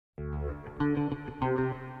All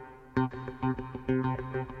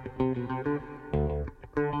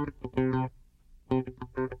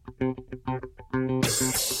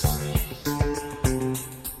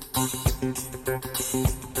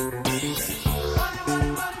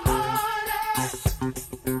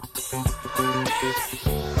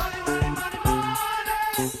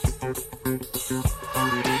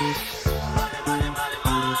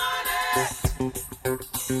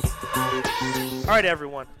right,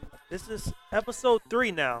 everyone. This is episode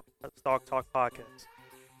 3 now of Stock Talk Podcast.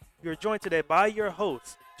 You're joined today by your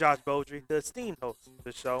host, Josh Beaudry, the esteemed host of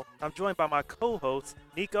the show. I'm joined by my co-host,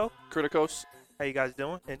 Nico. Kritikos. How you guys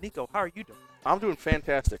doing? And Nico, how are you doing? I'm doing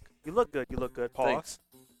fantastic. You look good. You look good. Pause. Thanks.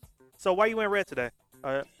 So why you wearing red today?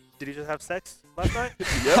 Did you just have sex last night?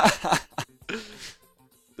 Yep.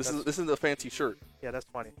 This is a fancy shirt. Yeah, that's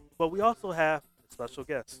funny. But we also have a special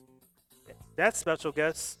guest. That special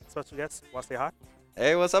guest, want to say hi?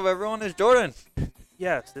 Hey, what's up, everyone? It's Jordan.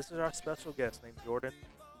 Yes, this is our special guest named Jordan.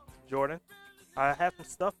 Jordan, I have some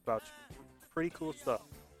stuff about you. Pretty cool stuff.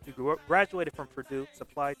 You graduated from Purdue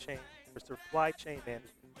Supply Chain Management.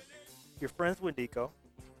 You're friends with Nico,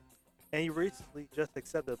 and you recently just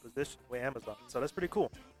accepted a position with Amazon. So that's pretty cool.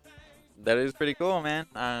 That is pretty cool, man.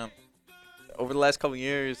 Over the last couple of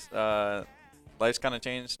years, life's kind of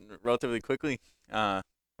changed relatively quickly.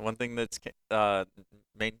 One thing that's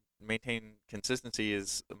maintained consistency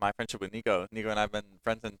is my friendship with Nico. Nico and I have been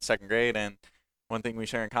friends in second grade, and one thing we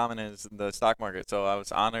share in common is the stock market. So I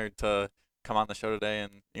was honored to come on the show today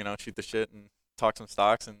and, shoot the shit and talk some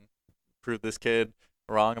stocks and prove this kid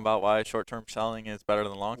wrong about why short-term selling is better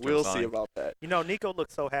than long-term selling. We'll see about that. Nico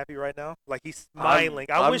looks so happy right now. Like he's smiling.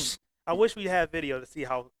 I wish we had video to see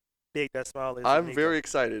how big that smile is. I'm very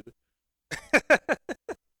excited.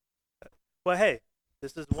 But hey,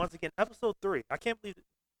 this is once again episode 3. I can't believe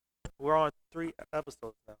we're on 3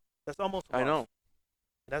 episodes now. That's almost a month. I know. And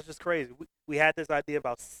that's just crazy. We had this idea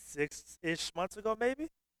about 6-ish months ago, maybe,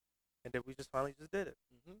 and then we just finally did it.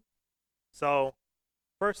 Mm-hmm. So,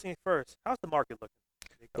 first thing first, how's the market looking?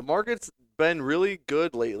 The market's been really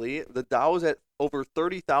good lately. The Dow is at over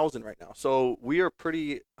 30,000 right now, so we are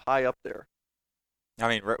pretty high up there. I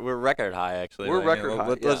mean, we're record high, actually. We're record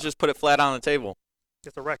high, Let's just put it flat on the table.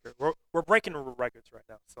 It's a record. We're breaking records right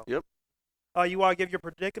now. So. Yep. You want to give your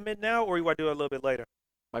predicament now, or you want to do it a little bit later?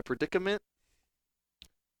 My predicament?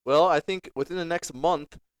 Well, I think within the next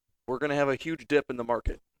month, we're going to have a huge dip in the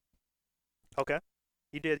market. Okay.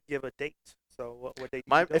 You did give a date. So what date?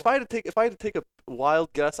 If I had to take a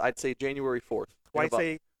wild guess, I'd say January 4th. Why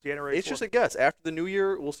say January 4th? It's just a guess. After the new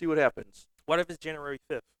year, we'll see what happens. What if it's January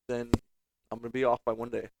 5th? Then I'm going to be off by one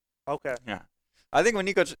day. Okay. Yeah. I think what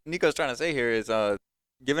Nico's trying to say here is,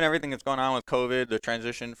 given everything that's going on with COVID, the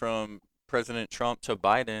transition from President Trump to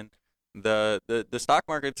Biden, the stock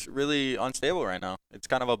market's really unstable right now. It's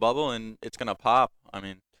kind of a bubble, and it's going to pop. I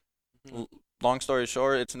mean, long story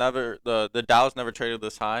short, it's never the Dow's never traded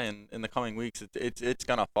this high, and in the coming weeks, it's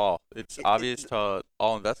going to fall. It's obvious to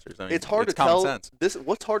all investors. I mean, it's hard to common tell. Sense.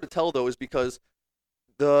 What's hard to tell though is because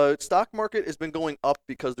the stock market has been going up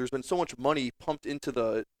because there's been so much money pumped into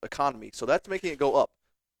the economy, so that's making it go up.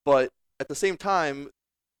 But at the same time,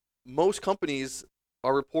 most companies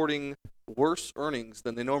are reporting worse earnings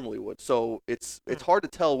than they normally would. So it's hard to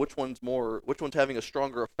tell which one's having a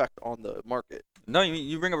stronger effect on the market. No,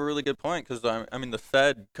 you bring up a really good point because I mean the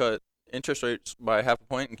Fed cut interest rates by 0.5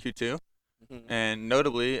 point in Q2, and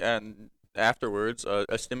notably, and afterwards,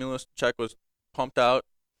 a stimulus check was pumped out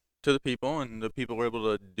to the people, and the people were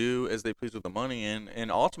able to do as they please with the money,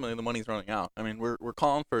 and ultimately the money's running out. I mean, we're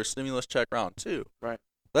calling for a stimulus check round 2. Right.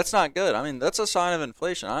 That's not good. I mean, that's a sign of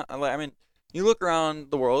inflation. I mean, you look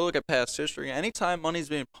around the world, look at past history. Anytime money's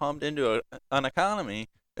being pumped into an economy,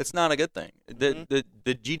 it's not a good thing. The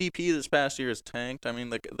GDP this past year has tanked. I mean,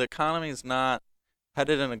 the economy is not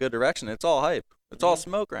headed in a good direction. It's all hype. It's all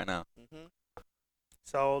smoke right now.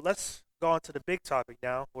 So let's go on to the big topic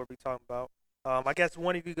now. What we're talking about. I guess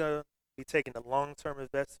one of you gonna be taking the long-term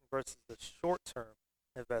investing versus the short-term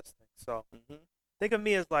investing. So think of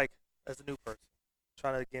me as a new person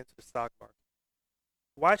trying to get into the stock market.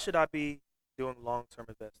 Why should I be doing long-term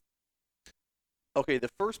investing? Okay, the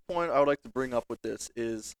first point I would like to bring up with this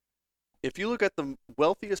is if you look at the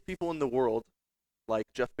wealthiest people in the world, like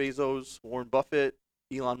Jeff Bezos, Warren Buffett,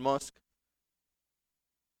 Elon Musk,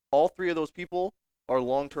 all 3 of those people are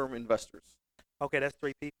long-term investors. Okay, that's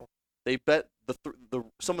 3 people. They bet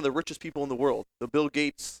some of the richest people in the world, the Bill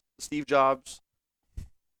Gates, Steve Jobs,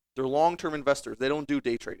 they're long-term investors. They don't do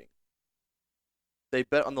day trading. They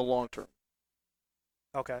bet on the long term.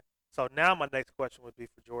 Okay. So now my next question would be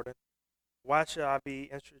for Jordan. Why should I be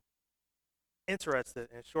interested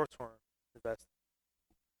in short-term investing?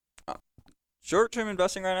 Short-term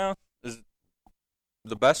investing right now is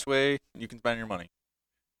the best way you can spend your money.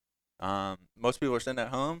 Most people are sitting at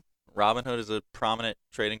home. Robinhood is a prominent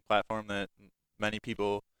trading platform that many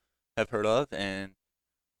people have heard of, and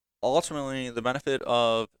ultimately the benefit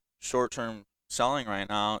of short-term selling right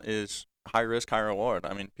now is high risk, high reward.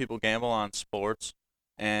 I mean, people gamble on sports,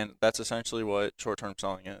 and that's essentially what short-term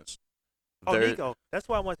selling is. Oh, Nico, that's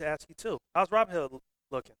why I wanted to ask you too. How's Robinhood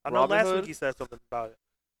looking? I know last week you said something about it.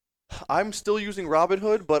 I'm still using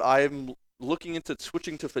Robinhood, but I'm looking into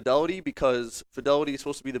switching to Fidelity because Fidelity is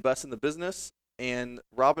supposed to be the best in the business, and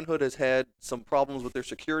Robinhood has had some problems with their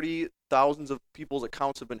security. Thousands of people's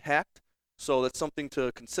accounts have been hacked, so that's something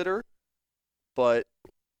to consider. But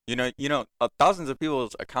thousands of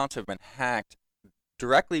people's accounts have been hacked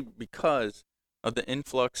directly because of the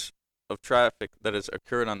influx of traffic that has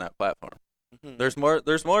occurred on that platform. Mm-hmm.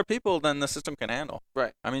 There's more people than the system can handle.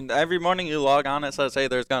 Right. I mean, every morning you log on, it says, hey,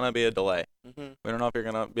 there's going to be a delay. Mm-hmm. We don't know if you're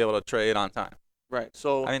going to be able to trade on time. Right.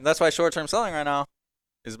 So I mean, that's why short-term selling right now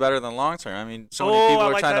is better than long-term. I mean, so many people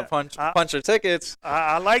are trying to punch their tickets.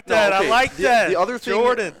 I like that. Okay. I like that. The other thing,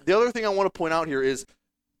 Jordan. The other thing I want to point out here is,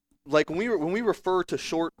 like when we refer to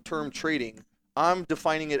short-term trading, I'm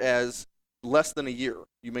defining it as less than a year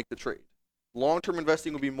you make the trade. Long-term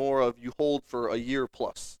investing would be more of you hold for a year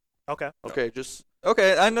plus. Okay. Okay.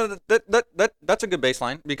 Okay, I know that's a good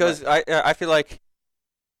baseline because right. I feel like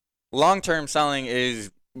long-term selling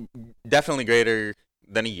is definitely greater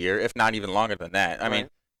than a year, if not even longer than that. Right. I mean,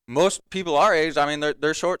 most people our age, I mean,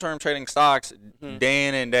 they're short-term trading stocks day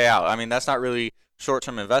in and day out. I mean, that's not really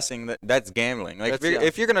short-term investing. That's gambling. Like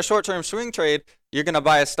if you're gonna short-term swing trade, you're gonna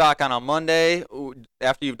buy a stock on a Monday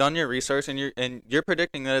after you've done your research and you're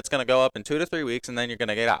predicting that it's gonna go up in 2 to 3 weeks and then you're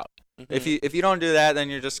gonna get out. Mm-hmm. If you don't do that, then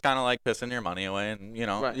you're just kind of like pissing your money away, and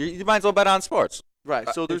right. you might as well bet on sports. Right.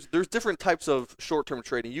 So there's different types of short-term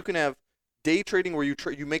trading. You can have day trading where you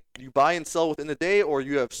buy and sell within the day, or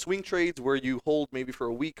you have swing trades where you hold maybe for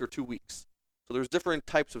a week or 2 weeks. So there's different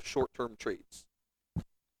types of short-term trades.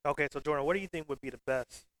 Okay, so Jordan, what do you think would be the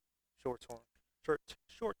best short-term?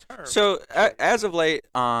 So as of late,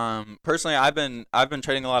 personally, I've been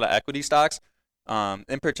trading a lot of equity stocks.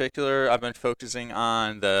 In particular, I've been focusing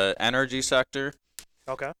on the energy sector.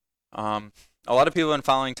 Okay. A lot of people have been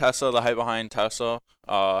following Tesla, the hype behind Tesla.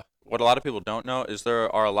 What a lot of people don't know is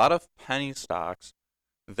there are a lot of penny stocks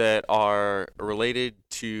that are related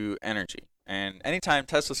to energy. And anytime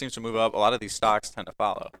Tesla seems to move up, a lot of these stocks tend to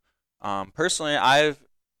follow. Personally, I've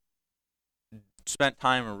spent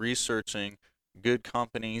time researching good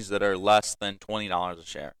companies that are less than $20 a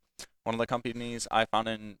share. One of the companies I found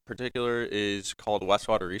in particular is called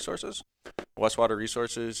Westwater Resources. Westwater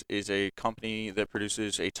Resources is a company that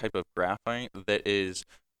produces a type of graphite that is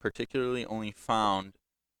particularly only found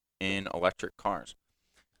in electric cars.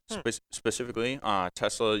 Specifically,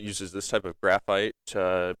 Tesla uses this type of graphite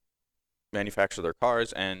to manufacture their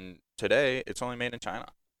cars, and today it's only made in China.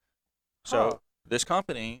 So this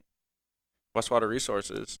company, Westwater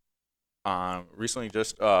Resources, recently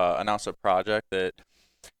just announced a project that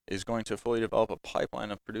is going to fully develop a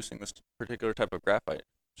pipeline of producing this particular type of graphite.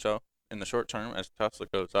 So in the short term, as Tesla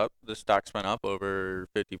goes up, the stock's been up over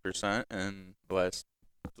 50% in the last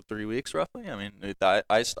 3 weeks, roughly. I mean,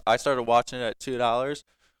 I started watching it at $2.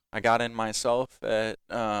 I got in myself at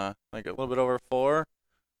like a little bit over $4.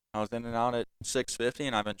 I was in and out at $6.50,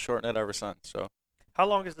 and I've been shorting it ever since. So, how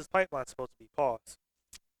long is this pipeline supposed to be paused?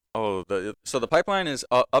 Oh, so the pipeline is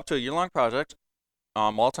up to a year-long project,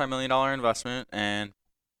 multi-million-dollar investment, and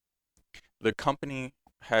the company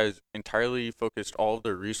has entirely focused all of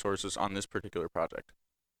their resources on this particular project.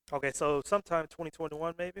 Okay, so sometime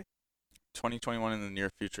 2021 maybe? 2021 in the near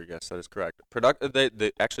future, yes, that is correct.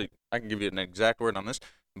 They actually, I can give you an exact word on this.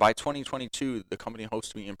 By 2022, the company hopes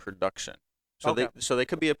to be in production. So they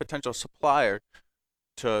could be a potential supplier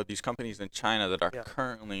to these companies in China that are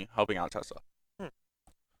currently helping out Tesla.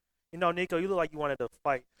 You know, Nico, you look like you wanted to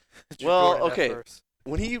fight. Well, okay.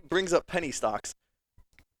 When he brings up penny stocks,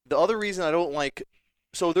 the other reason I don't like,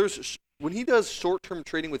 so when he does short-term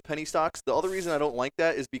trading with penny stocks, the other reason I don't like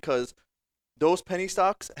that is because those penny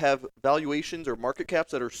stocks have valuations or market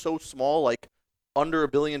caps that are so small, like under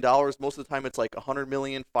 $1 billion. Most of the time, it's like 100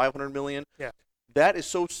 million, 500 million. Yeah. That is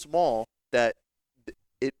so small that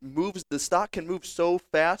the stock can move so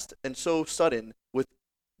fast and so sudden with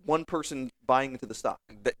one person buying into the stock.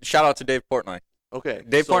 Shout out to Dave Portnoy. Okay.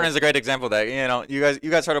 Dave Portnoy is a great example of that. You know, you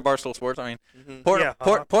guys heard of Barstool Sports. I mean,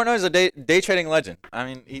 Portnoy is a day trading legend. I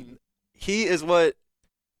mean, he is what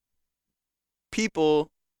people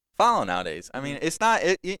follow nowadays. I mean, it's not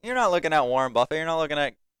you're not looking at Warren Buffett. You're not looking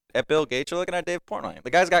at at Bill Gates, you're looking at Dave Portnoy. The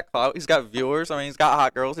guy's got clout. He's got viewers. I mean, he's got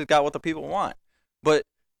hot girls. He's got what the people want. But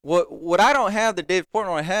what I don't have that Dave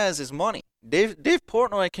Portnoy has is money. Dave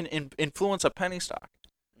Portnoy can influence a penny stock.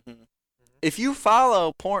 Mm-hmm. If you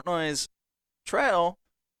follow Portnoy's trail,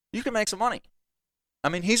 you can make some money. I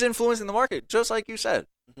mean, he's influencing the market, just like you said.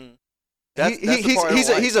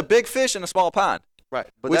 Mm-hmm. He's a big fish in a small pond. Right,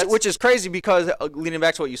 but which is crazy because, leading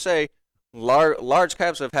back to what you say, large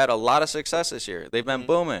caps have had a lot of success this year. They've been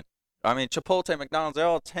booming. I mean, Chipotle, McDonald's, they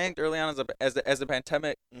all tanked early on as the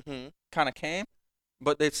pandemic kind of came,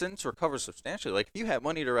 but they've since recovered substantially. Like, if you had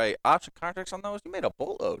money to write option contracts on those, you made a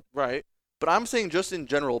boatload. Right, but I'm saying just in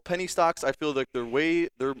general, penny stocks, I feel like they're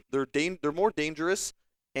more dangerous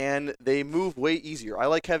and they move way easier. I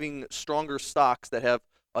like having stronger stocks that have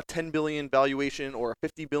a 10 billion valuation or a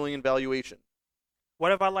 50 billion valuation.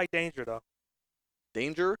 What if I like danger though?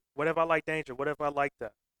 Danger? What if I like danger? What if I like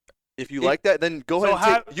that? If you like that, then go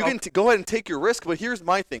ahead. You can go ahead and take your risk. But here's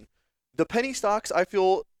my thing: the penny stocks, I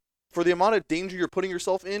feel, for the amount of danger you're putting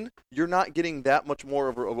yourself in, you're not getting that much more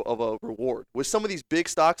of a reward. With some of these big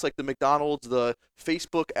stocks like the McDonald's, the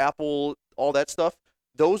Facebook, Apple, all that stuff,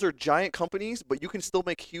 those are giant companies, but you can still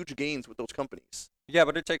make huge gains with those companies. Yeah,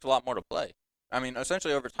 but it takes a lot more to play. I mean,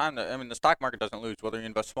 essentially over time, the stock market doesn't lose. Whether you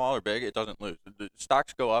invest small or big, it doesn't lose. The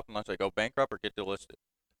stocks go up unless they go bankrupt or get delisted.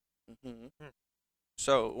 Mm-hmm.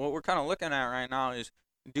 So what we're kind of looking at right now is,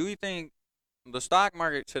 do we think the stock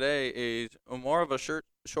market today is more of a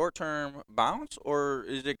short-term bounce, or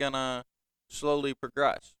is it going to slowly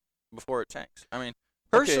progress before it tanks? I mean,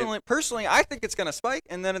 personally, I think it's going to spike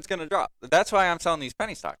and then it's going to drop. That's why I'm selling these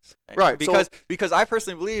penny stocks. Right. Because I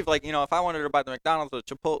personally believe, like, if I wanted to buy the McDonald's or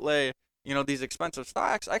Chipotle, these expensive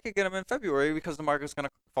stocks, I could get them in February because the market's going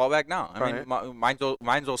to fall back down. I mean,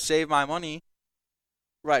 mine will save my money.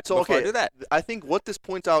 Right. So, I do that. I think what this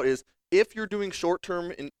points out is if you're doing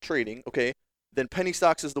short-term in trading, then penny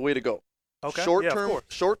stocks is the way to go. Okay.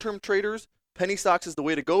 Short-term traders, penny stocks is the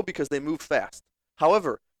way to go because they move fast.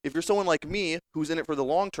 However, if you're someone like me who's in it for the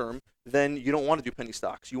long term, then you don't want to do penny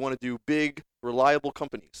stocks. You want to do big, reliable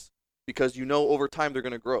companies because over time they're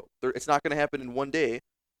going to grow. It's not going to happen in one day,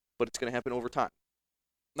 but it's going to happen over time.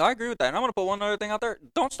 No, I agree with that. And I'm going to put one other thing out there.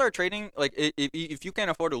 Don't start trading if you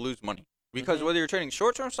can't afford to lose money. Because whether you're trading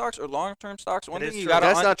short-term stocks or long-term stocks, one thing you got to...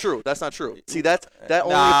 That's not true. That's not true. See, that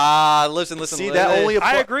only... Listen. See, that only...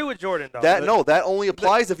 I agree with Jordan, though. That only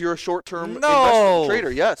applies if you're a short-term investment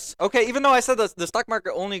trader, yes. Okay, even though I said the stock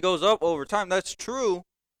market only goes up over time, that's true.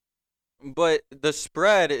 But the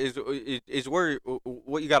spread is where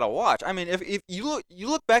what you got to watch. I mean, if you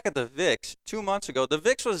look back at the VIX 2 months ago, the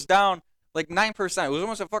VIX was down like 9%. It was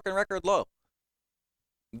almost a fucking record low.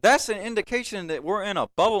 That's an indication that we're in a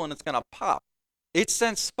bubble and it's gonna pop. It's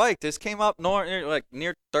since spiked. This came up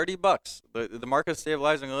near $30. The market's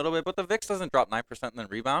stabilizing a little bit, but the VIX doesn't drop 9% and then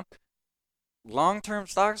rebound. Long-term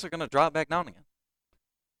stocks are gonna drop back down again.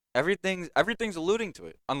 Everything's alluding to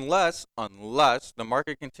it, unless the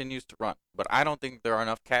market continues to run. But I don't think there are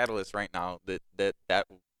enough catalysts right now that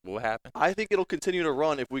will happen. I think it'll continue to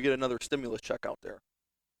run if we get another stimulus check out there.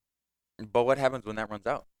 But what happens when that runs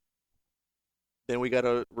out? Then we got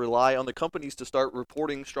to rely on the companies to start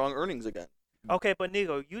reporting strong earnings again. Okay, but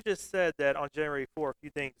Nico, you just said that on January 4th, you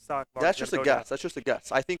think stock market... That's just a guess. That's just a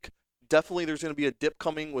guess. I think definitely there's going to be a dip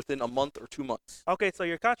coming within a month or 2 months. Okay, so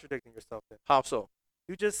you're contradicting yourself then. How so?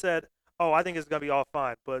 You just said, I think it's going to be all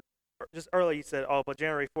fine. But just earlier you said, but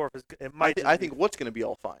January 4th, it might I think what's going to be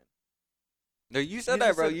all fine. No, you said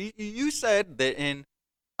that, bro. You said that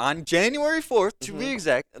on January 4th, to be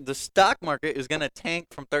exact, the stock market is going to tank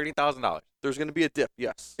from $30,000. There's going to be a dip,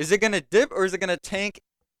 yes. Is it going to dip or is it going to tank?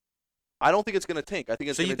 I don't think it's going to tank. I think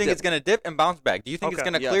it's going to dip. So you think it's going to dip and bounce back? Do you think it's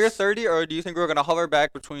going to clear 30, or do you think we're going to hover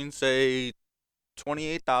back between, say,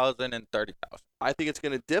 28,000 and 30,000? I think it's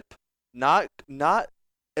going to dip, not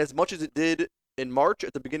as much as it did in March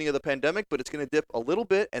at the beginning of the pandemic, but it's going to dip a little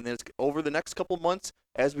bit, and then it's over the next couple months,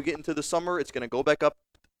 as we get into the summer, it's going to go back up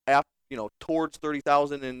towards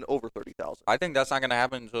 30,000 and over 30,000. I think that's not going to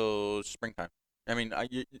happen until springtime. I mean,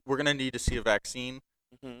 we're going to need to see a vaccine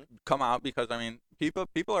come out because, I mean, people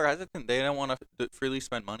are hesitant. They don't want to freely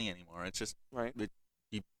spend money anymore. It's just, right.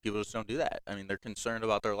 People just don't do that. I mean, they're concerned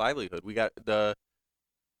about their livelihood. We got the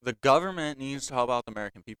government needs to help out the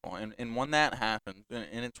American people. And when that happens,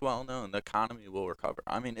 and it's well known, the economy will recover.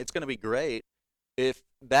 I mean, it's going to be great if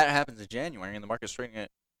that happens in January and the market's trading at,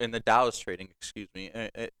 and the Dow is trading,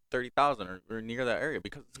 at 30,000 or near that area,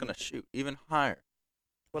 because it's going to shoot even higher.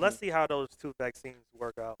 Well, let's see how those two vaccines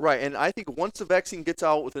work out. Right, and I think once the vaccine gets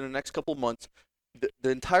out within the next couple months, the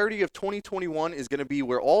entirety of 2021 is going to be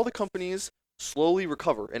where all the companies slowly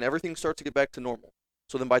recover and everything starts to get back to normal.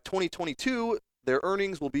 So then by 2022, their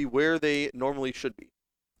earnings will be where they normally should be.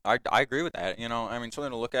 I agree with that. I mean,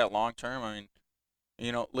 something to look at long term. I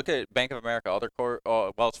mean, look at Bank of America,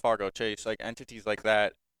 Wells Fargo, Chase, like entities like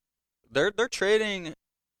that. They're trading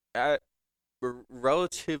at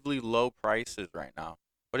relatively low prices right now.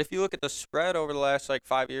 But if you look at the spread over the last like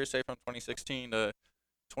 5 years, say from 2016 to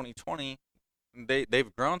 2020,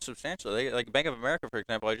 they've grown substantially. Like Bank of America, for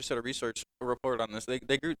example, I just did a research report on this.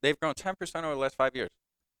 They've grown 10% over the last 5 years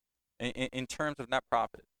in terms of net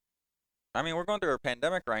profit. I mean, we're going through a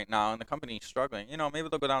pandemic right now, and the company's struggling. Maybe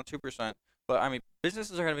they'll go down 2%. But I mean,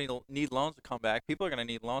 businesses are going to need loans to come back. People are going to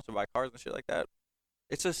need loans to buy cars and shit like that.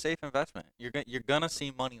 It's a safe investment. You're gonna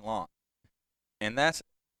see money long, and that's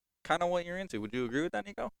kind of what you're into. Would you agree with that,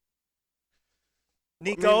 Nico?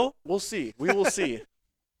 Nico, I mean, we'll see. We will see.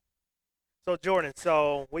 So Jordan,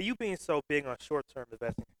 with you being so big on short-term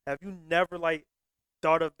investing, have you never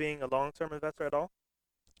thought of being a long-term investor at all?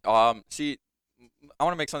 See, I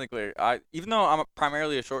want to make something clear. Even though I'm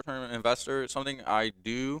primarily a short-term investor, something I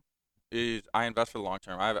do is I invest for the long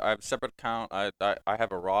term. I have a separate account. I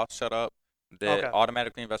have a Roth set up that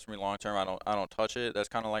automatically invests for me long term. I don't touch it. That's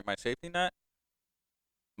kind of like my safety net.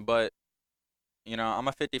 But I'm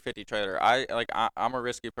a 50-50 trader. I'm a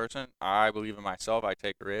risky person. I believe in myself. I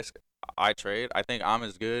take risk. I trade. I think I'm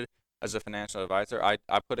as good as a financial advisor. I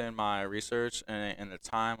put in my research and the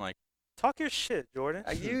time. Talk your shit, Jordan.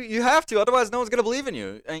 You have to, otherwise no one's gonna believe in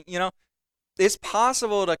you. And it's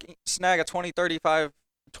possible to snag a 20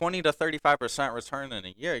 to 35% return in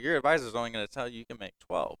a year. Your advisor's only gonna tell you can make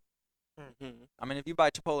 12. Mm-hmm. I mean, if you buy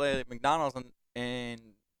Chipotle at McDonald's and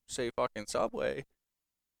say fucking Subway,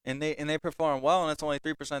 and they perform well, and it's only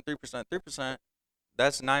 3%,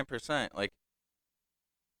 that's 9%.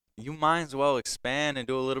 You might as well expand and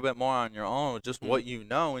do a little bit more on your own with just what you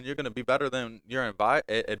know, and you're gonna be better than your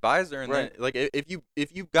advisor. And right. then,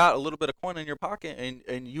 if you got a little bit of coin in your pocket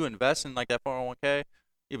and you invest in that 401k,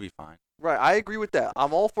 you'll be fine. Right, I agree with that.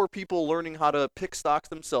 I'm all for people learning how to pick stocks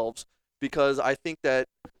themselves because I think that.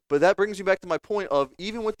 But that brings me back to my point of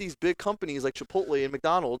even with these big companies like Chipotle and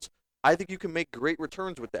McDonald's, I think you can make great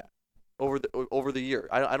returns with that over the year.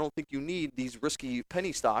 I don't think you need these risky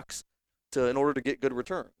penny stocks in order to get good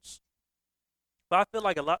returns. But I feel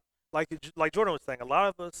like a lot, like Jordan was saying, a lot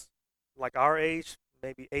of us, like our age,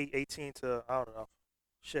 maybe 18 to, I don't know,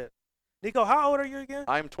 shit. Nico, how old are you again?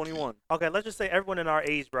 I'm 21. Okay, let's just say everyone in our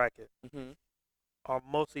age bracket are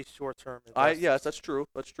mostly short-term investors. Yes, that's true.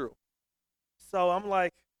 That's true. So I'm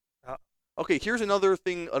like, okay, here's another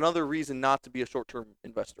reason not to be a short-term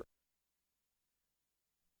investor.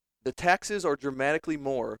 The taxes are dramatically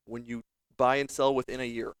more when you buy and sell within a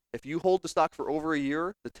year. If you hold the stock for over a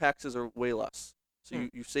year, the taxes are way less. So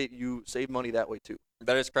you save money that way too.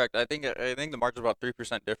 That is correct. I think the margin's about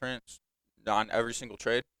 3% difference on every single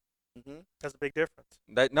trade. That's a big difference.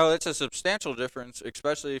 That's a substantial difference,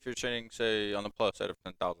 especially if you're trading, say, on the plus side of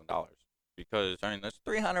 $10,000. Because I mean, that's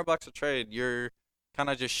 $300 a trade. You're kind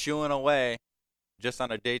of just shooing away, just on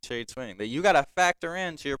a day trade swing that you got to factor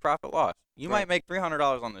into your profit loss. You might make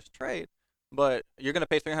 $300 on this trade, but you're gonna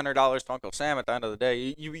pay $300 to Uncle Sam at the end of the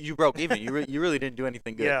day. You broke even. You really didn't do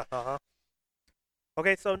anything good. Yeah.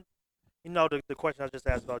 Okay, so the question I just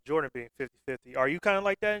asked about Jordan being 50-50. Are you kind of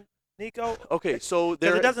like that, Nico? Okay, so it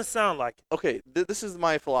doesn't sound like it. Okay, this is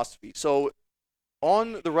my philosophy. So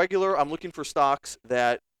on the regular, I'm looking for stocks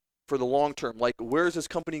that for the long term, like where is this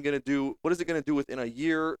company going to do? What is it going to do within a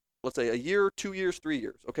year? Let's say a year, 2 years, 3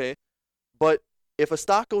 years. Okay, but if a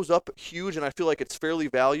stock goes up huge and I feel like it's fairly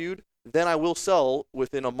valued, then I will sell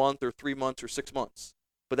within a month or 3 months or 6 months.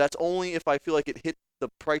 But that's only if I feel like it hit the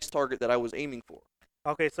price target that I was aiming for.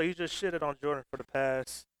 Okay, so you just shitted on Jordan for the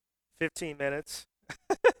past 15 minutes.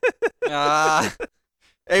 Hey,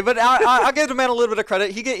 but I'll give the man a little bit of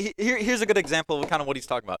credit. Here's a good example of kind of what he's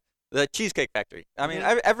talking about. The Cheesecake Factory. I mean,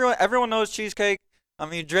 everyone knows cheesecake. I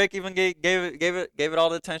mean, Drake even gave it all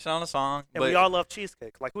the attention on the song. And we all love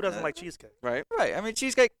cheesecake. Like, who doesn't like cheesecake? Right. Right. I mean,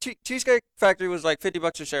 Cheesecake Factory was like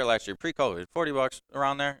 $50 a share last year, pre-COVID, $40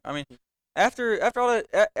 around there. I mean, after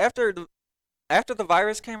the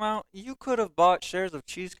virus came out, you could have bought shares of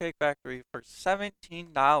Cheesecake Factory for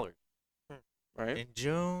 $17. Right. In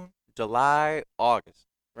June, July, August.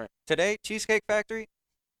 Right. Today, Cheesecake Factory,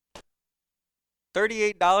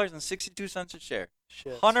 $38.62 a share.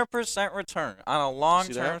 Shit. 100% return on a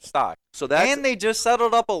long-term stock. And they just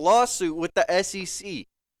settled up a lawsuit with the SEC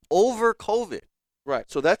over COVID. Right.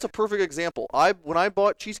 So that's a perfect example. When I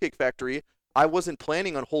bought Cheesecake Factory, I wasn't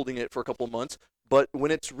planning on holding it for a couple of months, but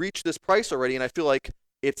when it's reached this price already and I feel like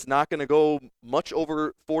it's not going to go much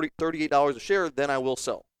over $38 a share, then I will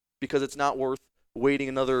sell because it's not worth waiting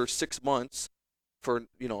another 6 months for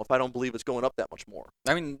if I don't believe it's going up that much more.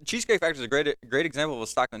 I mean, Cheesecake Factory is a great example of a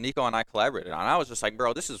stock that Nico and I collaborated on. I was just like,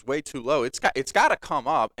 bro, this is way too low. It's got to come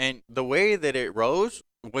up, and the way that it rose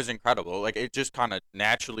was incredible. Like, it just kind of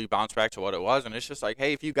naturally bounced back to what it was, and it's just like,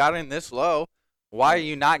 hey, if you got in this low, why are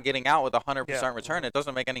you not getting out with 100% return? It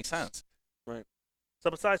doesn't make any sense. Right.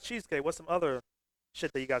 So besides Cheesecake, what's some other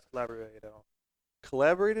shit that you guys collaborated on?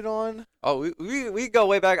 Collaborated on? Oh, we go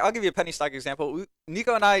way back. I'll give you a penny stock example.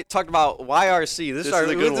 Nico and I talked about YRC. This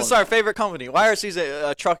is our favorite company. YRC is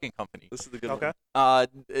a trucking company. This is the good one.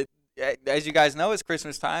 As you guys know, it's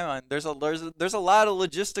Christmas time. There's a lot of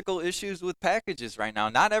logistical issues with packages right now.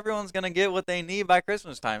 Not everyone's gonna get what they need by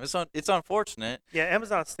Christmas time. It's unfortunate. Yeah,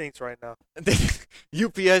 Amazon stinks right now.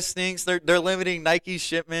 UPS stinks. They're limiting Nike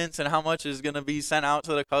shipments and how much is gonna be sent out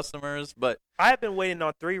to the customers. But I have been waiting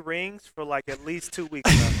on 3 rings for like at least 2 weeks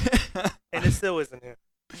now, and it still isn't here.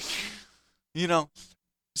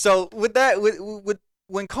 So with that,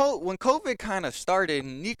 when COVID kind of started,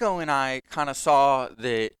 Nico and I kind of saw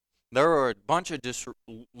that there were a bunch of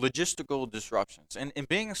logistical disruptions. And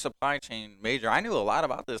being a supply chain major, I knew a lot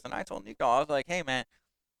about this. And I told Nico, I was like, hey, man,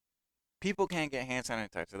 people can't get hand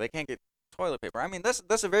sanitizer. They can't get toilet paper. I mean,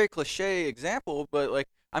 that's a very cliche example, but, like,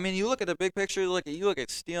 I mean, you look at the big picture, you look at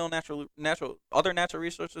steel, other natural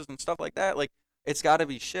resources and stuff like that, like, it's got to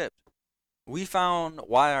be shipped. We found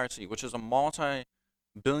YRC, which is a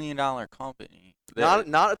multi-billion-dollar company. Not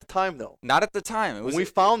at the time, though. Not at the time. When we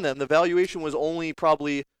found them, the valuation was only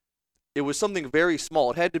probably... It was something very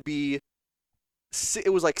small. It had to be, it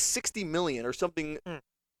was like 60 million or something.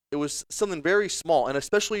 It was something very small. And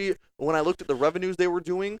especially when I looked at the revenues they were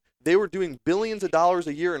doing billions of dollars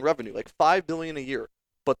a year in revenue, like $5 billion a year.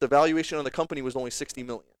 But the valuation of the company was only 60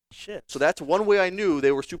 million. Shit. So that's one way I knew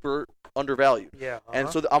they were super undervalued. Yeah. And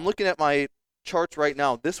so I'm looking at my charts right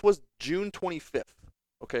now. This was June 25th.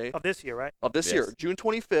 Okay. Of this year, right? Of this year, June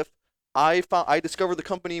 25th. I discovered the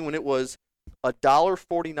company when it was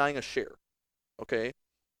 $1.49 a share, okay?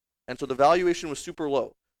 And so the valuation was super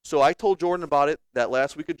low. So I told Jordan about it that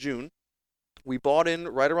last week of June. We bought in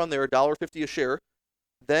right around there, $1.50 a share.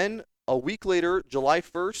 Then a week later, July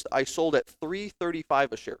 1st, I sold at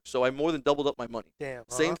 $3.35 a share. So I more than doubled up my money. Damn.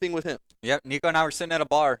 Same thing with him. Yep, Nico and I were sitting at a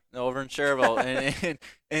bar over in Cherville,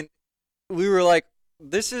 and we were like,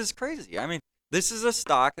 this is crazy. I mean, this is a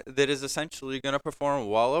stock that is essentially going to perform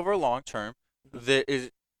well over long term, that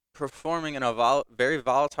is performing in a very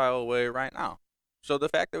volatile way right now. So the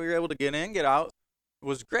fact that we were able to get in, get out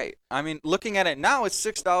was great. I mean, looking at it now, it's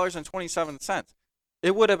 $6.27.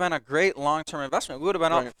 It would have been a great long-term investment. We would have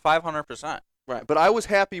been up 500%. Right, but I was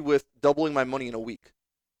happy with doubling my money in a week.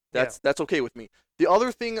 That's okay with me. The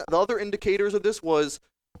other indicators of this was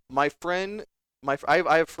I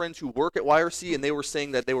have friends who work at YRC, and they were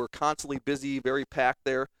saying that they were constantly busy, very packed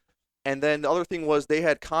there. And then the other thing was they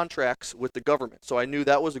had contracts with the government, so I knew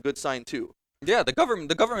that was a good sign too. Yeah, the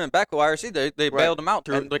government backed YRC. They bailed them out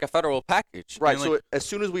through like a federal package. Right. So as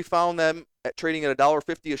soon as we found them trading at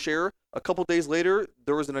 $1.50 a share, a couple days later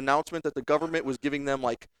there was an announcement that the government was giving them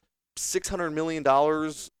like $600 million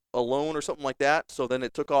a loan or something like that. So then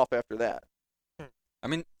it took off after that. I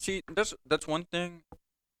mean, see, that's one thing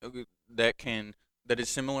that is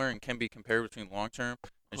similar and can be compared between long term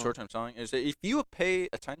and short term selling, is that if you pay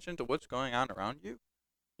attention to what's going on around you,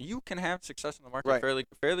 you can have success in the market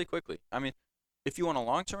fairly quickly. I mean, if you want a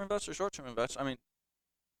long term invest or short term invest, I mean,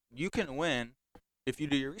 you can win if you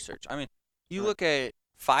do your research. I mean, you look at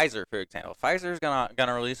Pfizer, for example. Pfizer's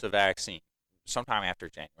gonna release a vaccine sometime after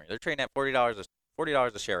January. They're trading at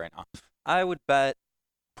 $40 a share right now. I would bet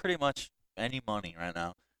pretty much any money right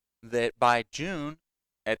now that by June,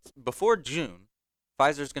 before June,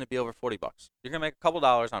 Pfizer's going to be over $40. You're going to make a couple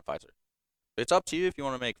dollars on Pfizer. It's up to you if you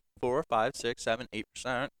want to make 4, 5, 6, 7,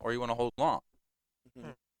 8%, or you want to hold long.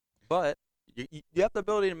 But you have the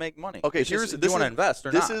ability to make money. Okay, do you want to invest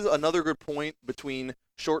or not? This is another good point between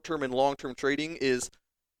short-term and long-term trading. Is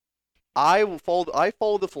I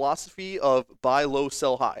follow the philosophy of buy low,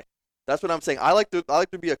 sell high. That's what I'm saying. I like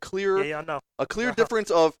to be a clear difference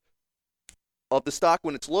of the stock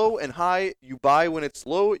when it's low and high. You buy when it's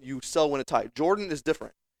low, you sell when it's high. Jordan is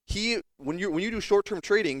different. When you do short-term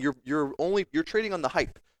trading, you're trading on the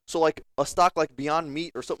hype. So like a stock like Beyond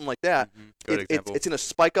Meat or something like that, it's in a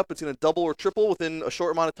spike up, it's in a double or triple within a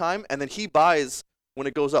short amount of time, and then he buys when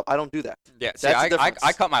it goes up. I don't do that. Yeah, see,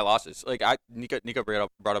 I cut my losses. Like Nico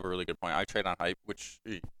brought up a really good point. I trade on hype, which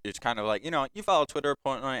is kind of like, you follow Twitter,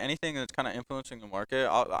 anything that's kind of influencing the market,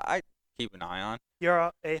 I keep an eye on.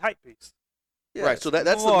 You're a hype beast. Yeah, right, so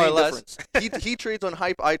that's the main difference. He trades on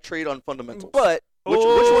hype, I trade on fundamentals. But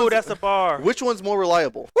that's a bar. Which one's more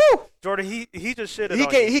reliable? Woo! Jordan, he just shitted on you.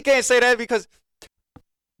 He can't say that because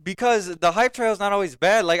Because the hype trail is not always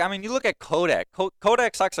bad. Like, I mean, you look at Kodak.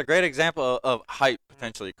 Kodak stock's a great example of hype,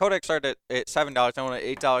 potentially. Kodak started at $7, then went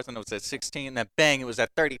at $8, and it was at $16, and then bang, it was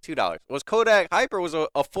at $32. Was Kodak hype or was it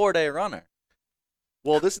a 4-day runner?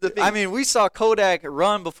 Well, this is the thing. I mean, we saw Kodak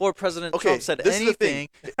run before President Trump said anything,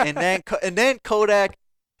 and then Kodak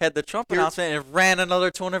had the Trump announcement and ran another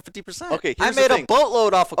 250%. Okay, I made a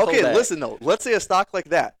boatload off of Kodak. Okay, listen, though. Let's say a stock like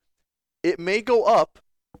that. It may go up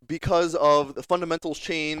because of the fundamentals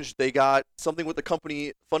change. They got something with the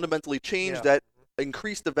company fundamentally changed that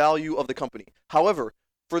increased the value of the company. However,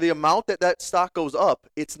 for the amount that stock goes up,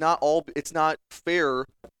 it's not fair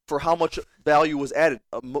for how much value was added.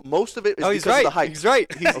 Most of it is because of the hype. He's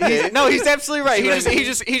right. He's absolutely right.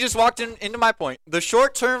 He just walked into my point. The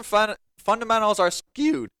short-term fundamentals are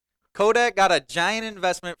skewed. Kodak got a giant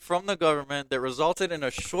investment from the government that resulted in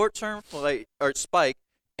a short-term spike.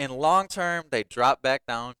 In long term, they drop back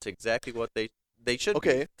down to exactly what they should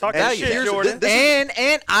be. Talk that shit, Jordan. And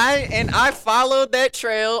I followed that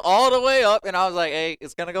trail all the way up, and I was like, hey,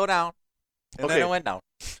 it's gonna go down, and then it went down.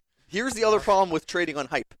 Here's the other problem with trading on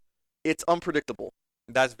hype: it's unpredictable.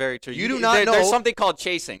 That's very true. You do not know. There's something called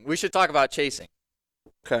chasing. We should talk about chasing.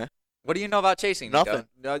 Okay. What do you know about chasing? Nothing.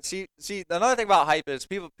 See, another thing about hype is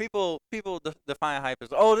people define hype as,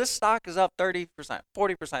 oh, this stock is up 30%,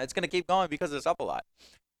 40%. It's gonna keep going because it's up a lot.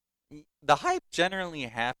 The hype generally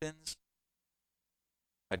happens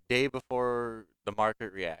a day before the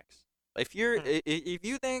market reacts. If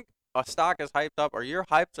you think a stock is hyped up or you're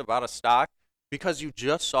hyped about a stock because you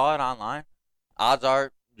just saw it online, odds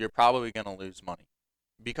are you're probably gonna lose money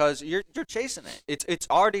because you're chasing it. It's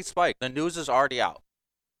already spiked. The news is already out.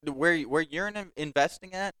 Where you're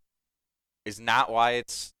investing at is not why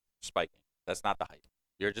it's spiking. That's not the hype.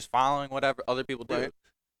 You're just following whatever other people do. Right.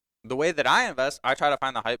 The way that I invest, I try to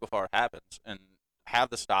find the hype before it happens and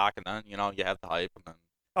have the stock, and then you have the hype, and then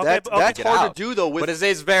that's hard to do though. But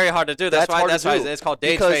it's very hard to do. That's why it's called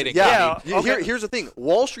day trading. Yeah. Here's the thing: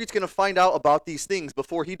 Wall Street's gonna find out about these things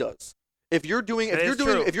before he does. If you're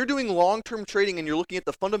doing long-term trading and you're looking at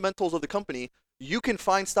the fundamentals of the company, you can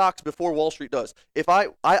find stocks before Wall Street does. If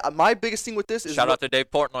my biggest thing with this is shout out to Dave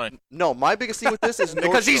Portnoy. No, my biggest thing with this is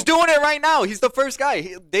because he's doing it right now. He's the first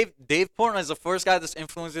guy. Dave Portnoy is the first guy that's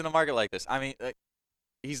influencing the market like this. I mean,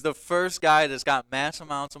 he's the first guy that's got mass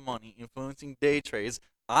amounts of money influencing day trades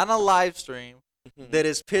on a live stream that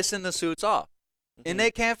is pissing the suits off, and they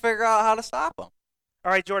can't figure out how to stop him.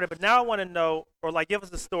 All right, Jordan. But now I want to know, or give us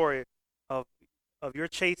the story of your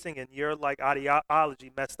chasing and your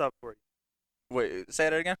ideology messed up for you. Wait, say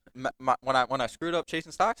that again. When I screwed up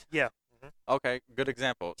chasing stocks? Yeah. Okay, good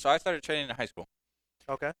example. So I started trading in high school.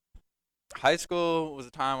 Okay. High school was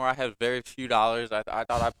a time where I had very few dollars. I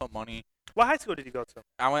thought I put money. What high school did you go to?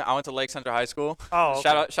 I went to Lake Center High School. Oh. Okay.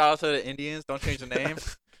 Shout out to the Indians. Don't change the name.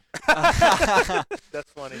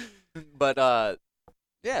 That's funny. But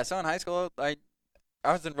yeah. So in high school, I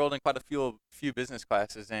was enrolled in quite a few business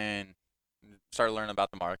classes and started learning about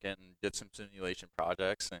the market and did some simulation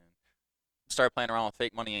projects and started playing around with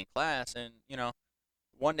fake money in class. And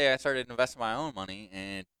one day I started investing my own money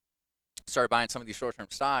and started buying some of these short-term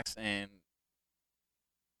stocks. And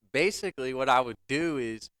basically what I would do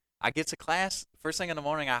is I get to class first thing in the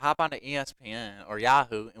morning, I hop onto ESPN or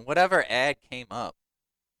Yahoo, and whatever ad came up,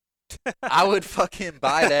 I would fucking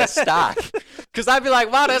buy that stock because I'd be like,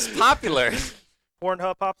 wow, that's popular.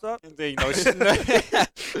 Pornhub pops up?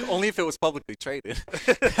 Only if it was publicly traded.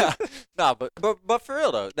 No, but for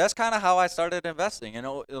real though, that's kind of how I started investing.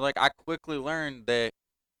 I quickly learned that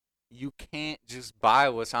you can't just buy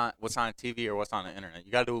what's on TV or what's on the internet.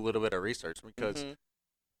 You got to do a little bit of research because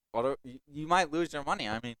you might lose your money.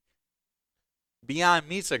 I mean, Beyond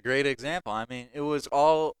Meat's a great example. I mean, it was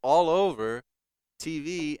all over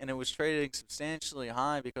TV and it was trading substantially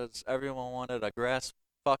high because everyone wanted a grass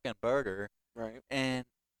fucking burger. Right. And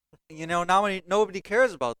now nobody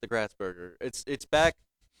cares about the grass burger. It's back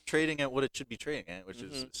trading at what it should be trading at, which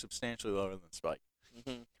is substantially lower than Spike.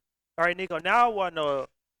 All right, Nico. Now I want to know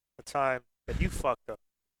a time that you fucked up.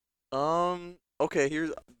 Okay.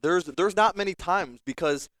 There's not many times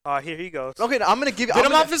because. Here he goes. Okay, I'm gonna give. Get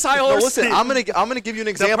him off his high horse. No, listen. I'm gonna give you an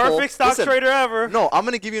example. The perfect stock trader ever. No, I'm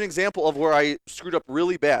gonna give you an example of where I screwed up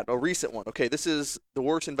really bad. A recent one. Okay, this is the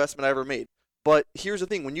worst investment I ever made. But here's the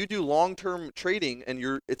thing: when you do long-term trading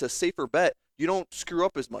and it's a safer bet, you don't screw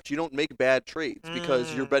up as much. You don't make bad trades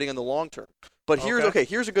because you're betting on the long term. But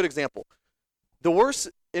here's a good example. The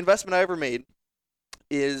worst investment I ever made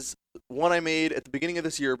is one I made at the beginning of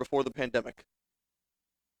this year before the pandemic.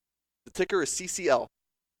 The ticker is CCL.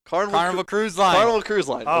 Carnival Cruise Line. Carnival Cruise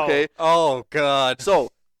Line. Okay. Oh God. So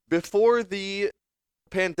before the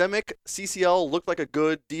pandemic, CCL looked like a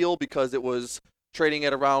good deal because it was trading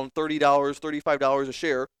at around $30, $35 a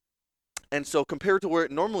share. And so compared to where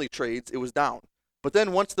it normally trades, it was down. But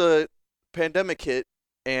then once the pandemic hit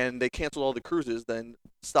and they canceled all the cruises, then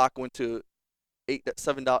stock went to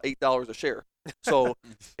 $8 a share. So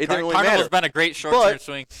it didn't really Carnival's matter. been a great short-term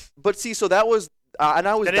swing. But see, so that was and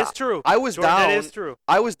I was That is true. I was Jordan, down. That is true.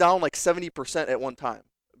 I was down like 70% at one time,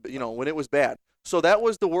 when it was bad. So that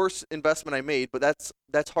was the worst investment I made, but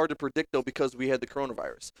that's hard to predict though because we had the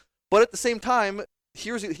coronavirus. But at the same time,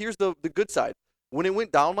 here's the good side. When it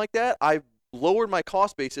went down like that, I lowered my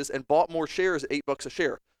cost basis and bought more shares at $8 a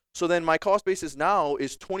share. So then my cost basis now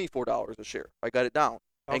is $24 a share. I got it down.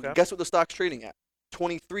 Okay. And guess what the stock's trading at?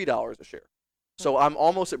 $23 a share. So I'm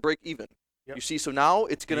almost at break even. Yep. You see, so now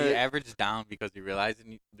it's gonna average down because he realized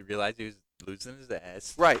he was losing his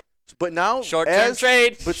ass. right. But now Short-term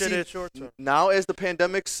trade. But Shit see, is short term. now as the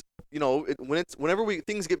pandemics, whenever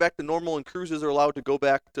things get back to normal and cruises are allowed to go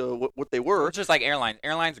back to what they were. It's just like airlines.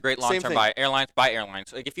 Airlines are great Same long-term thing. buy. Airlines buy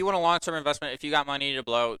airlines. Like if you want a long-term investment, if you got money to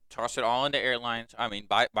blow, toss it all into airlines. I mean,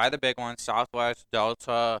 buy the big ones: Southwest,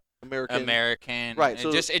 Delta, American. Right,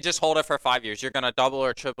 And so- just hold it for 5 years. You're gonna double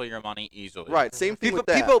or triple your money easily. Right. Same thing with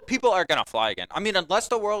that. People are gonna fly again. I mean, unless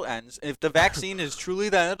the world ends, if the vaccine is truly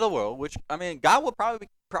the end of the world, which I mean, God will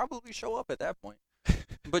probably show up at that point.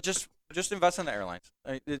 But just invest in the airlines.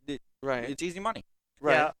 Right. It's easy money.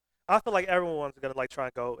 Right. Yeah, I feel like everyone's gonna try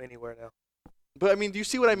and go anywhere now. But I mean, do you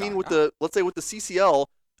see what I mean No, with no. let's say with the CCL?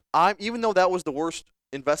 Even though that was the worst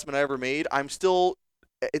investment I ever made,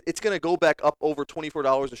 it's gonna go back up over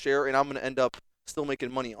 $24 a share, and I'm gonna end up still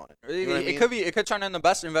making money on it. You know what I mean? It could turn in the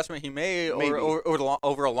best investment he made Maybe.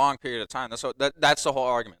 over a long period of time. That's the whole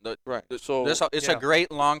argument. Right. So It's yeah. a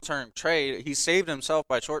great long-term trade. He saved himself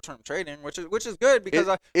by short-term trading, which is good because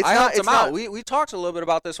it's I not- helped it's him out. not- We talked a little bit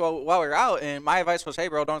about this while we were out, and my advice was, hey,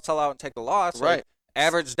 bro, don't sell out and take the loss. Like, Right.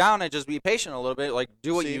 average down and just be patient a little bit. Like,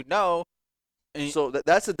 do what See? you know. And So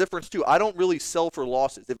that's the difference too. I don't really sell for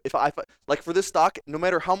losses. If I like for this stock, no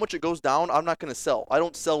matter how much it goes down, I'm not going to sell. I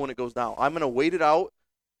don't sell when it goes down. I'm going to wait it out,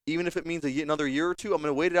 even if it means another year or two. I'm going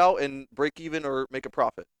to wait it out and break even or make a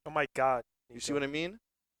profit. Oh my God! You see what I mean?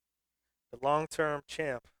 The long-term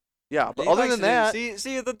champ. Yeah. But he other likes than to that,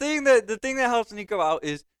 see the thing that helps Nico out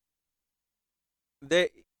is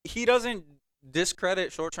that he doesn't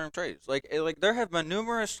discredit short-term trades. Like there have been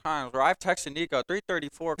numerous times where I've texted Nico at 3:30,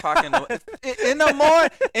 4 o'clock in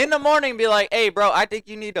the morning, be like, "Hey, bro, I think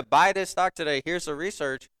you need to buy this stock today. Here's the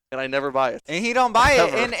research," and I never buy it. and he don't buy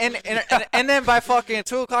it, Ever. and then by fucking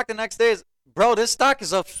 2 o'clock the next day is, bro, this stock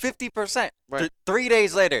is up 50%. Right. 3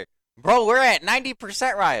 days later, bro, we're at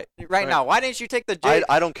 90% right now. Why didn't you take the J?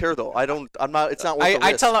 I don't care though. I'm not. It's not worth the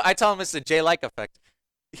risk. I tell him it's the J-like effect.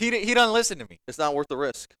 He doesn't listen to me. It's not worth the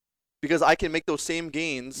risk because I can make those same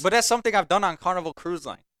gains. But that's something I've done on Carnival Cruise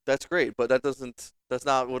Line. That's great, but that's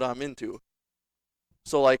not what I'm into.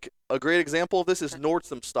 So like a great example of this is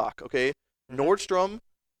Nordstrom stock, okay? Mhm. Nordstrom,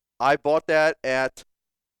 I bought that at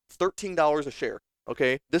 $13 a share,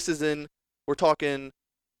 okay? This is in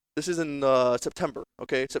September,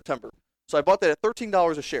 okay? September. So I bought that at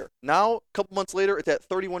 $13 a share. Now, a couple months later, it's at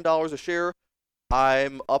 $31 a share.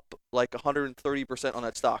 I'm up like 130% on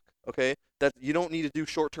that stock, okay? That you don't need to do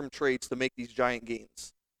short-term trades to make these giant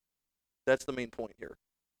gains. That's the main point here.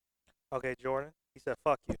 Okay, Jordan. He said,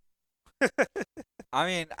 "Fuck you." I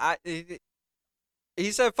mean,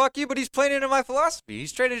 he said fuck you, but he's playing into my philosophy.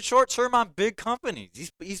 He's traded short term on big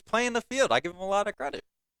companies. He's playing the field. I give him a lot of credit.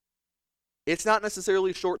 It's not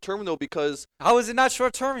necessarily short-term though because How is it not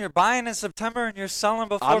short term? You're buying in September and you're selling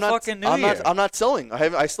before fucking New Year. I'm not selling.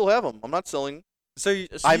 I still have them. I'm not selling.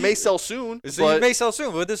 I may sell soon. So but you may sell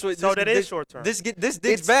soon, but That is short term. This digs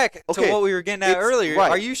It's- back to okay, what we were getting at it's- earlier.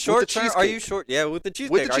 right, Are you with short the term? Are you cheesecake. short? Yeah, with the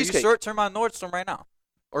cheesecake. With the Are you cheesecake. short term on Nordstrom right now?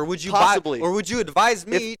 Or would you Possibly. buy? Or would you advise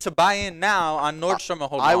me to buy in now on Nordstrom and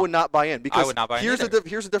hold on? I would not buy in because would not buy in here's either.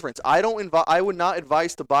 here's the difference. I would not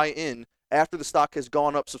advise to buy in after the stock has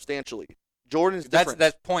gone up substantially. Jordan's different.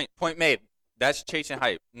 That's point made. That's chasing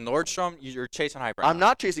hype. Nordstrom, you're chasing hype right I'm now.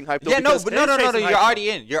 not chasing hype though. Yeah, no, because but it is no. chasing You're hype, already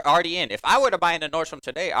in. You're already in. If I were to buy into Nordstrom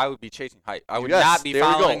today, I would be chasing hype. I would Yes, not be there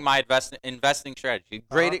we go. following my investing strategy.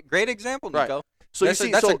 Great example, Right. Nico. So that's you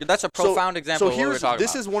see, that's a profound example So of what we're talking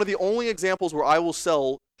this about. is one of the only examples where I will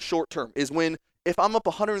sell short term is when if I'm up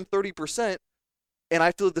 130% and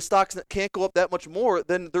I feel that the stocks can't go up that much more,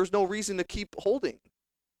 then there's no reason to keep holding.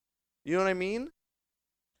 You know what I mean?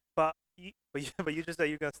 But you just said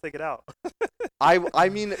you're gonna stick it out. I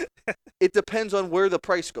mean, it depends on where the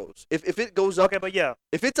price goes. If it goes up, Okay, but yeah.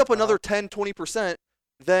 if it's up another 10, 20%,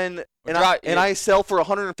 then Well, and I sell for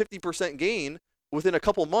 150% gain, within a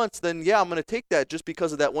couple months, then yeah, I'm going to take that just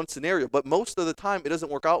because of that one scenario. But most of the time, it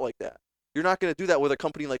doesn't work out like that. You're not going to do that with a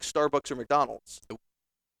company like Starbucks or McDonald's.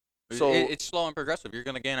 So it's slow and progressive. You're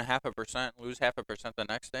going to gain 0.5%, lose 0.5% the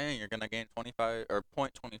next day, and you're going to gain 25 or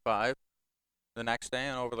 0.25 the next day.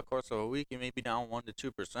 And over the course of a week, you may be down 1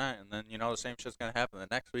 to 2%, and then the same shit's going to happen the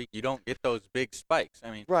next week. You don't get those big spikes.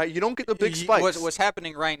 I mean, right, you don't get the big spikes. What's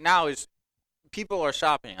happening right now is people are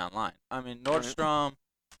shopping online. I mean, Nordstrom,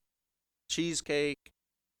 Cheesecake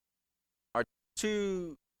are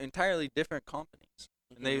two entirely different companies,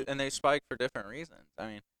 and they spike for different reasons. I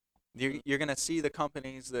mean, you're gonna see the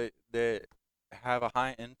companies that have a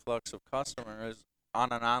high influx of customers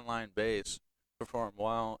on an online base perform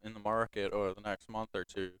well in the market over the next month or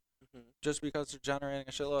two, just because they're generating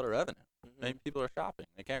a shitload of revenue. Maybe people are shopping;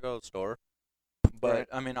 they can't go to the store. But Right.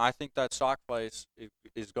 I mean, I think that stock price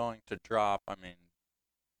is going to drop. I mean,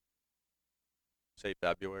 say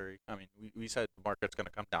February. I mean, we said the market's going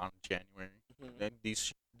to come down in January. And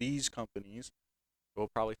these companies will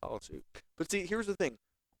probably follow suit. But see, here's the thing.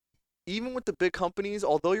 Even with the big companies,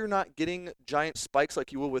 although you're not getting giant spikes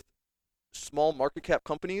like you will with small market cap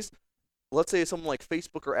companies, let's say something like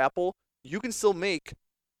Facebook or Apple, you can still make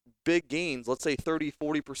big gains, let's say 30,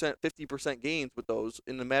 40%, 50% gains with those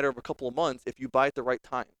in a matter of a couple of months if you buy at the right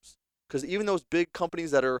times. Because even those big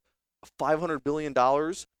companies that are $500 billion,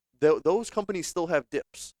 those companies still have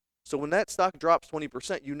dips. So when that stock drops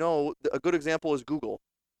 20%, a good example is Google.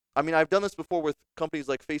 I mean, I've done this before with companies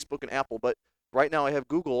like Facebook and Apple, but right now I have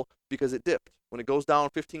Google because it dipped. When it goes down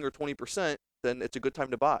 15 or 20%, then it's a good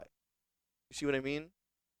time to buy. You see what I mean?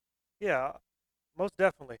 Yeah, most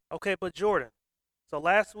definitely. Okay, but Jordan, so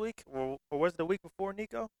last week, or was it the week before,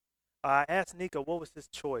 Nico? I asked Nico what was his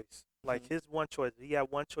choice, like his one choice. He had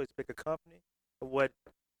one choice, pick a company, or what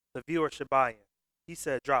the viewer should buy in. He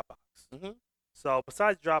said Dropbox. So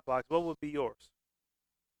besides Dropbox, what would be yours?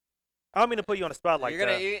 I don't mean to put you on the spot like that.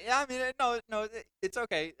 I mean, no, it's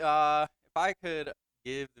okay. If I could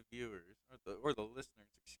give the viewers or the listeners,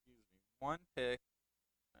 excuse me, one pick,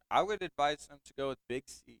 I would advise them to go with Big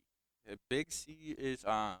C. Big C is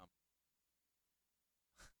a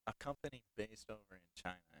company based over in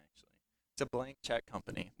China. Actually, it's a blank check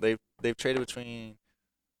company. They've traded between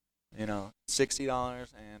 $60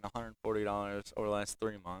 and $140 over the last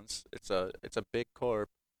 3 months. It's a big corp,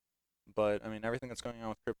 but I mean everything that's going on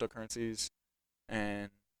with cryptocurrencies and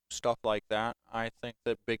stuff like that. I think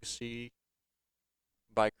that Big C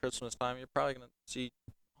by Christmas time you're probably gonna see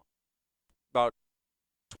about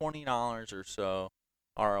 $20 or so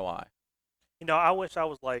ROI. I wish I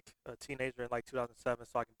was like a teenager in like 2007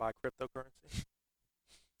 so I can buy cryptocurrency.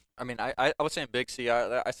 I mean, I was saying Big C.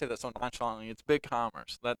 I say that so nonchalantly. It's Big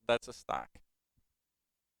Commerce. That's a stock.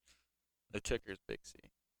 The ticker's Big C.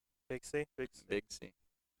 Big C. Big C.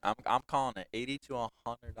 I'm calling it $80 to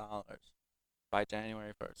 $100 by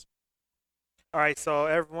January 1st. All right, so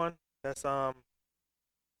everyone, that's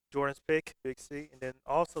Jordan's pick, Big C, and then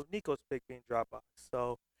also Nico's pick being Dropbox.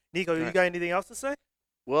 So Nico, you got anything else to say?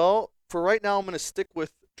 Well, for right now, I'm going to stick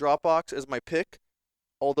with Dropbox as my pick.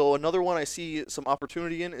 Although another one I see some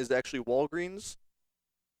opportunity in is actually Walgreens,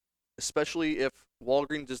 especially if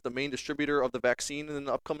Walgreens is the main distributor of the vaccine in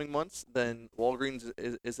the upcoming months, then Walgreens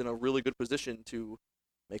is in a really good position to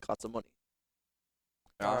make lots of money.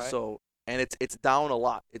 All right. So, and it's down a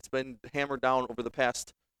lot. It's been hammered down over the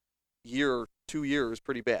past year, 2 years,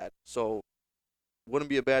 pretty bad. So, wouldn't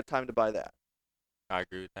be a bad time to buy that. I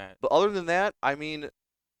agree with that. But other than that, I mean,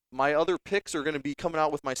 my other picks are going to be coming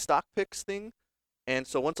out with my stock picks thing. And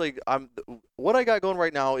so what I got going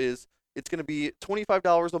right now is it's going to be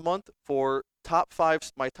 $25 a month for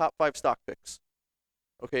my top 5 stock picks.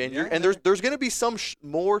 Okay, and there's going to be some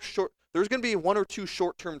more short. There's going to be 1 or 2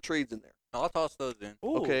 short-term trades in there. I'll toss those in.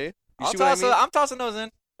 Ooh. Okay, I'm tossing those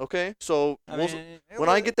in. Okay, so when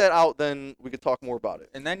I I get that out, then we could talk more about it.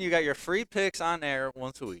 And then you got your free picks on air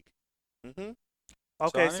once a week. Mhm.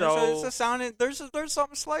 Okay, so it's there's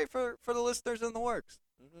something slight for the listeners in the works.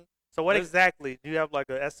 So what exactly? Do you have like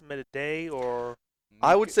an estimated day or?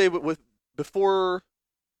 I would say before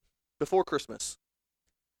Christmas.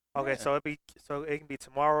 Okay, so it can be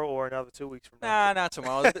tomorrow or another 2 weeks from now. Nah, not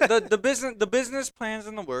tomorrow. the business plans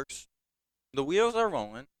in the works. The wheels are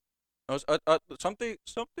rolling. Something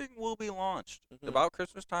will be launched about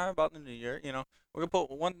Christmas time, about the New Year. We're gonna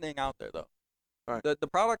put one thing out there though. All right. The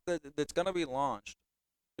product that's gonna be launched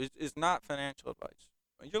is not financial advice.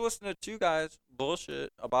 You're listening to two guys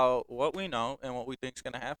bullshit about what we know and what we think is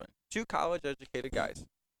gonna happen. 2 college-educated guys.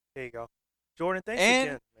 There you go, Jordan. Thanks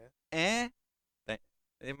again, man.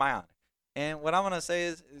 In my honor. And what I'm gonna say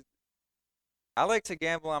is I like to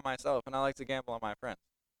gamble on myself and I like to gamble on my friends.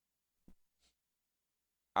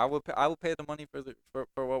 I would pay the money for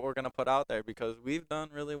what we're gonna put out there because we've done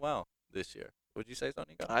really well this year. Would you say so,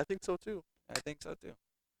 Nico? I think so too. I think so too.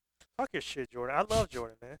 Fuck your shit, Jordan. I love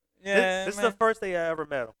Jordan, man. Yeah, This is man. the first day I ever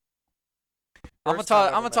met him. I'm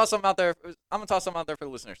gonna toss something out there. I'm gonna toss something out there for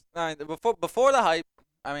the listeners. All right, before the hype,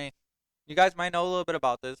 I mean, you guys might know a little bit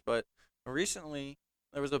about this, but recently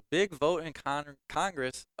there was a big vote in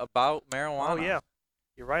Congress about marijuana. Oh yeah,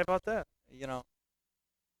 you're right about that. You know,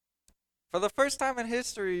 for the first time in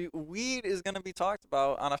history, weed is gonna be talked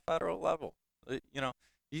about on a federal level. You know,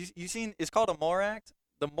 you seen it's called a MORE Act.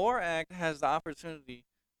 The MORE Act has the opportunity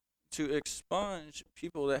to expunge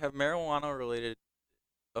people that have marijuana-related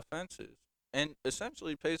offenses, and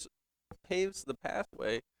essentially paves the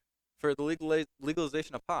pathway for the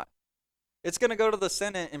legalization of pot. It's gonna go to the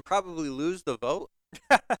Senate and probably lose the vote.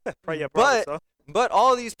 Probably But so. But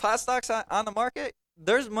all these pot stocks on the market,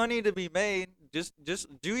 there's money to be made. Just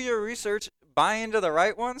do your research, buy into the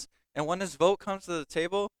right ones, and when this vote comes to the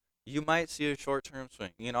table, you might see a short-term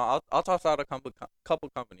swing. You know, I'll toss out a couple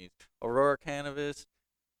companies: Aurora Cannabis,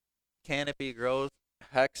 Canopy Growth,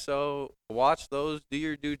 Hexo. Watch those. Do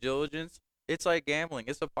your due diligence. It's like gambling.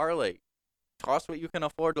 It's a parlay. Toss what you can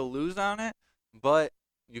afford to lose on it, but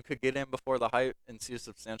you could get in before the hype and see a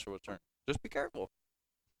substantial return. Just be careful.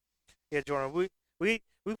 Yeah, Jordan, we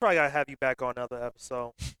probably gotta have you back on another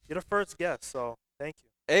episode. You're the first guest, so thank you.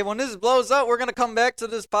 Hey, when this blows up, we're gonna come back to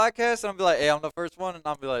this podcast and I'll be like, hey, I'm the first one, and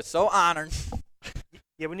I'll be like, so honored.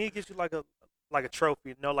 Yeah, we need to get you like a trophy,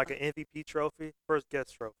 you know, like an MVP trophy, first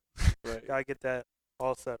guest trophy. Right. Gotta get that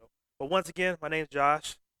all settled. But once again, my name's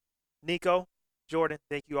Josh, Nico, Jordan.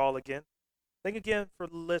 Thank you all again. Thank you again for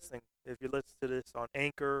listening. If you listen to this on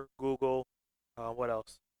Anchor, Google, what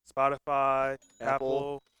else? Spotify,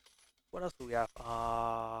 Apple. What else do we have?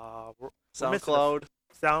 SoundCloud.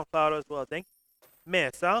 SoundCloud as well.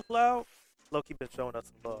 Man, SoundCloud, low-key been showing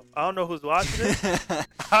us some love. I don't know who's watching it.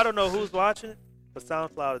 I don't know who's watching it, but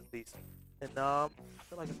SoundCloud is decent. And I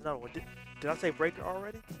feel like it's another one. Did I say Breaker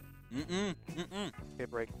already? Okay,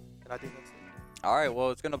 Breaker. And I think that's it. All right, well,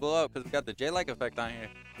 it's gonna blow up because we got the J-like effect on here.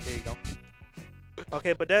 There you go.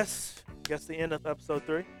 Okay, but that's the end of episode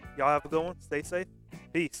 3. Y'all have a good one. Stay safe.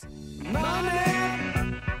 Peace.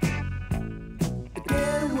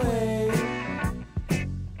 Get away.